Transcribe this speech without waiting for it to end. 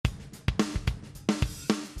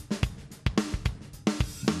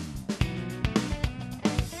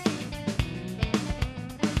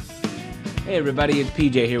Hey everybody, it's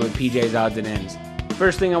PJ here with PJ's Odds and Ends.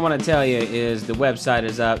 First thing I want to tell you is the website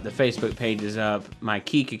is up, the Facebook page is up, my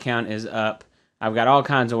Keek account is up. I've got all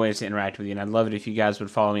kinds of ways to interact with you, and I'd love it if you guys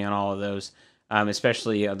would follow me on all of those,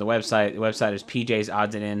 especially the website. The website is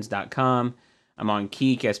pjsoddsandends.com. I'm on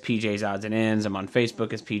Keek as PJ's Odds and Ends. I'm on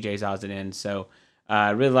Facebook as PJ's Odds and Ends. So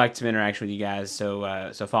I'd really like some interaction with you guys,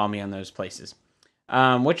 so follow me on those places.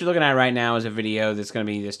 What you're looking at right now is a video that's going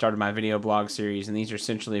to be the start of my video blog series, and these are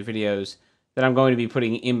essentially videos that I'm going to be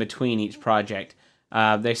putting in between each project.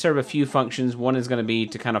 They serve a few functions. One is going to be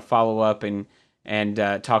to kind of follow up and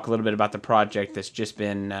talk a little bit about the project that's just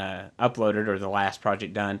been uploaded, or the last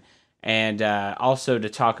project done, and also to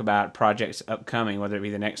talk about projects upcoming, whether it be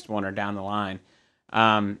the next one or down the line.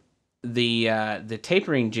 The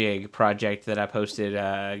Tapering Jig project that I posted,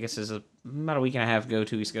 I guess is about a week and a half ago,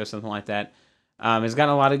 2 weeks ago, something like that, has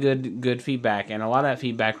gotten a lot of good feedback, and a lot of that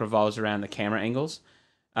feedback revolves around the camera angles.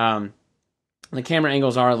 The camera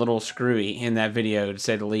angles are a little screwy in that video, to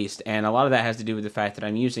say the least, and a lot of that has to do with the fact that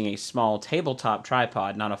I'm using a small tabletop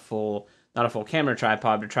tripod, not a full camera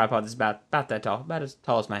tripod, but a tripod that's about that tall, about as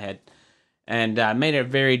tall as my head, and made it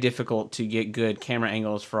very difficult to get good camera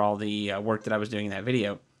angles for all the work that I was doing in that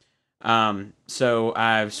video. So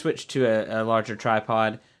I've switched to a larger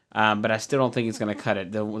tripod, but I still don't think it's going to cut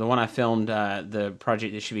it. The one I filmed, the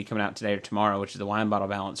project that should be coming out today or tomorrow, which is the wine bottle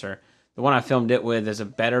balancer, the one I filmed it with is a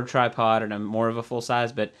better tripod and more of a full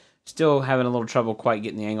size, but still having a little trouble quite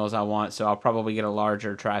getting the angles I want, so I'll probably get a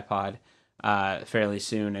larger tripod fairly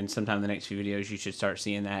soon, and sometime in the next few videos you should start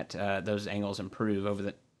seeing that those angles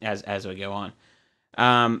improve as we go on.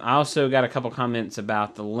 I also got a couple comments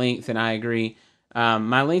about the length, and I agree.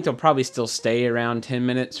 My length will probably still stay around 10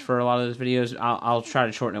 minutes for a lot of those videos. I'll try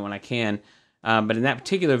to shorten it when I can, but in that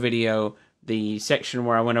particular video, the section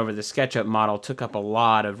where I went over the SketchUp model took up a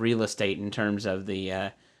lot of real estate in terms of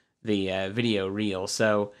the video reel.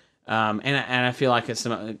 So, and I feel like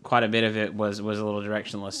quite a bit of it was a little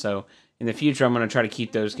directionless. So in the future, I'm going to try to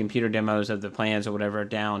keep those computer demos of the plans or whatever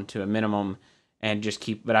down to a minimum, and just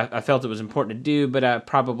keep. But I felt it was important to do, but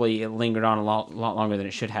probably it lingered on a lot longer than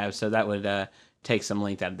it should have. So that would take some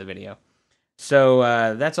length out of the video.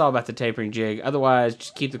 So that's all about the tapering jig. Otherwise,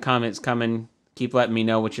 just keep the comments coming. Keep letting me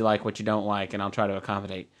know what you like, what you don't like, and I'll try to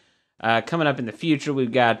accommodate. Coming up in the future,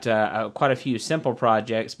 we've got quite a few simple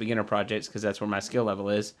projects, beginner projects, because that's where my skill level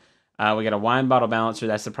is. We got a wine bottle balancer.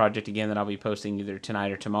 That's the project, again, that I'll be posting either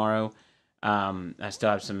tonight or tomorrow. I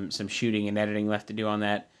still have some shooting and editing left to do on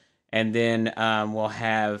that. And then we'll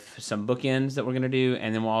have some bookends that we're going to do,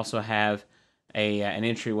 and then we'll also have an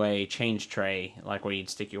entryway change tray, like where you'd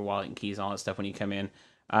stick your wallet and keys and all that stuff when you come in.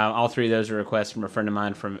 All three of those are requests from a friend of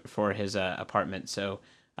mine for his apartment, so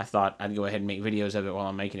I thought I'd go ahead and make videos of it while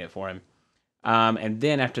I'm making it for him. And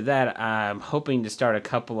then after that, I'm hoping to start a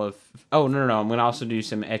couple of... Oh, no, I'm going to also do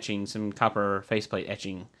some etching, some copper faceplate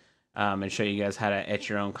etching, and show you guys how to etch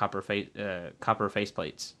your own copper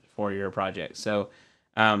faceplates for your project. So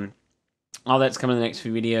all that's coming in the next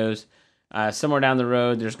few videos. Somewhere down the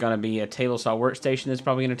road, there's going to be a table saw workstation that's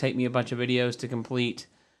probably going to take me a bunch of videos to complete.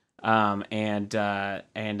 And a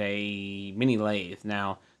mini lathe.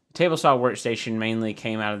 Now, the table saw workstation mainly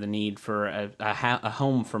came out of the need for a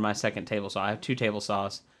home for my second table saw. I have two table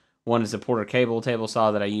saws. One is the Porter Cable table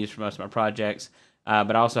saw that I use for most of my projects,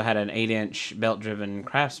 but I also had an 8-inch belt-driven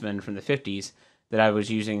Craftsman from the 50s that I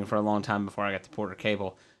was using for a long time before I got the Porter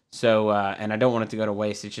Cable. So, and I don't want it to go to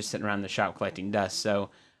waste. It's just sitting around the shop collecting dust.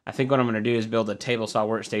 So I think what I'm going to do is build a table saw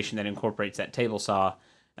workstation that incorporates that table saw.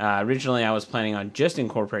 Originally, I was planning on just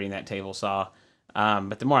incorporating that table saw,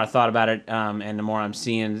 but the more I thought about it, and the more I'm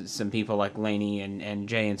seeing some people like Laney and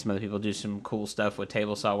Jay and some other people do some cool stuff with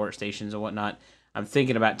table saw workstations and whatnot, I'm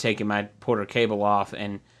thinking about taking my Porter Cable off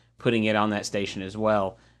and putting it on that station as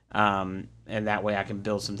well, and that way I can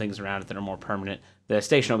build some things around it that are more permanent. The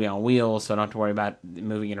station will be on wheels, so I don't have to worry about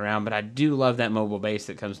moving it around, but I do love that mobile base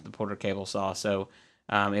that comes with the Porter Cable saw, so...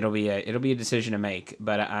 it'll be a decision to make,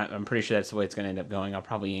 but I'm pretty sure that's the way it's going to end up going. I'll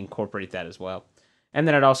probably incorporate that as well. And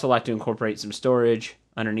then I'd also like to incorporate some storage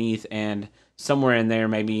underneath, and somewhere in there,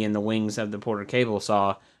 maybe in the wings of the Porter Cable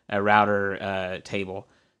saw, a router table,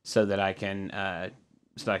 so that I can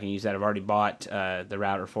use that. I've already bought the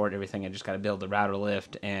router for it, everything. I just got to build the router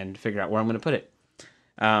lift and figure out where I'm going to put it.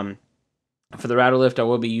 For the router lift, I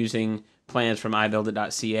will be using plans from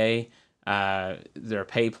ibuildit.ca. They're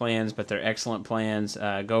pay plans, but they're excellent plans.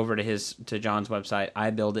 Go over to John's website,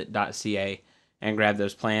 ibuildit.ca, and grab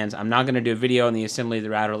those plans. I'm not going to do a video on the assembly of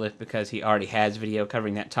the router lift because he already has video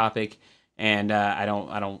covering that topic, and I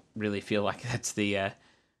don't really feel like that's the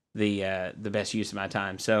best use of my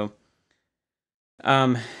time. So,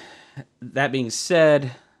 that being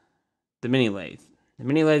said, the mini lathe. The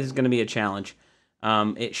mini lathe is going to be a challenge.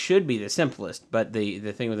 It should be the simplest, but the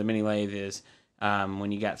thing with the mini lathe is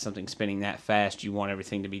when you got something spinning that fast, you want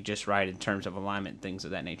everything to be just right in terms of alignment and things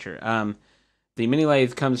of that nature. The mini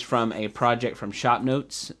lathe comes from a project from Shop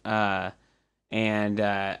Notes, and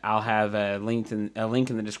I'll have a link in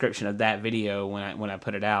the description of that video when I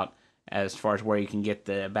put it out, as far as where you can get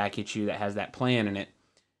the back issue that has that plan in it.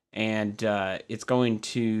 And I'm going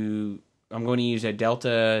to use a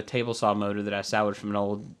Delta table saw motor that I salvaged from an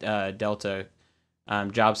old Delta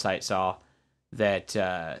job site saw. That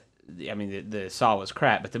the saw was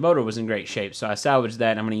crap, but the motor was in great shape, so I salvaged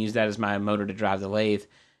that, and I'm going to use that as my motor to drive the lathe.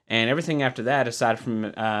 And everything after that, aside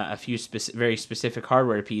from a few very specific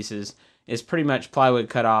hardware pieces, is pretty much plywood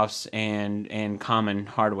cutoffs and common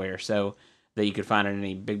hardware, so that you could find at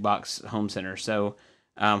any big box home center. So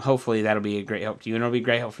hopefully that'll be a great help to you, and it'll be a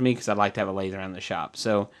great help for me because I'd like to have a lathe around the shop.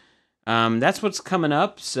 So that's what's coming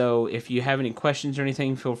up. So if you have any questions or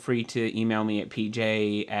anything, feel free to email me at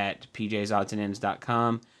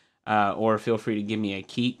pj@pjsoddsandends.com, or feel free to give me a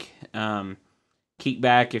Keek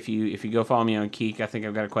back. If you go follow me on Keek, I think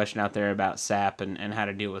I've got a question out there about sap and how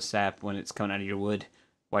to deal with sap when it's coming out of your wood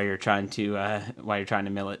while you're trying to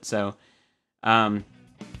mill it. So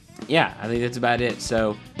yeah, I think that's about it.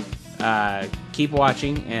 So keep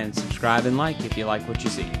watching and subscribe and like if you like what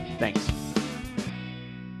you see. Thanks.